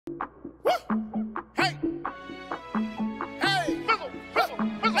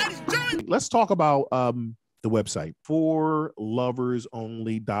let's talk about the website.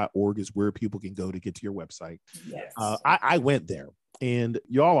 FORLOVERSONLY.org is where people can go to get to your website. Yes. I went there, and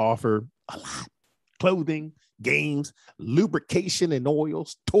y'all offer a lot: clothing, games, lubrication and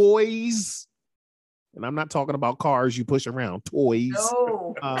oils, toys. And I'm not talking about cars you push around, toys,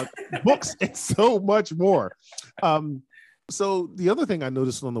 No. books, and so much more. So the other thing I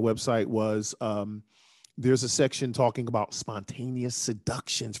noticed on the website was there's a section talking about spontaneous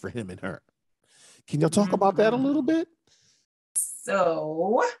seductions for him and her. Can y'all talk about that a little bit?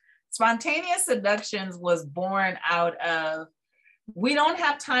 So spontaneous seductions was born out of, we don't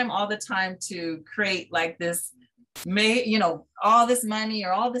have time all the time to create like this, all this money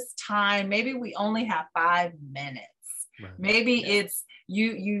or all this time. Maybe we only have 5 minutes. Right. Maybe it's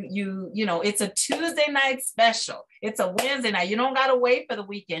it's a Tuesday night special. It's a Wednesday night. You don't got to wait for the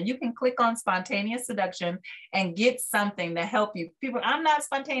weekend. You can click on spontaneous seduction and get something to help you. People, I'm not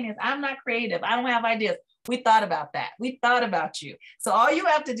spontaneous. I'm not creative. I don't have ideas. We thought about that. We thought about you. So all you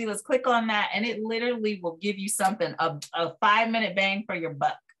have to do is click on that, and it literally will give you something, a 5-minute bang for your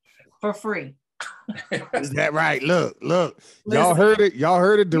buck for free. Is that right? Look. Listen, y'all heard it. Y'all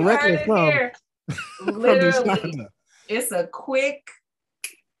heard it directly from literally. It's a quick.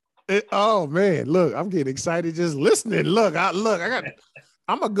 Oh man, look, I'm getting excited just listening. I'm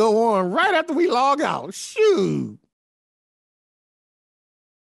gonna go on right after we log out. Shoot.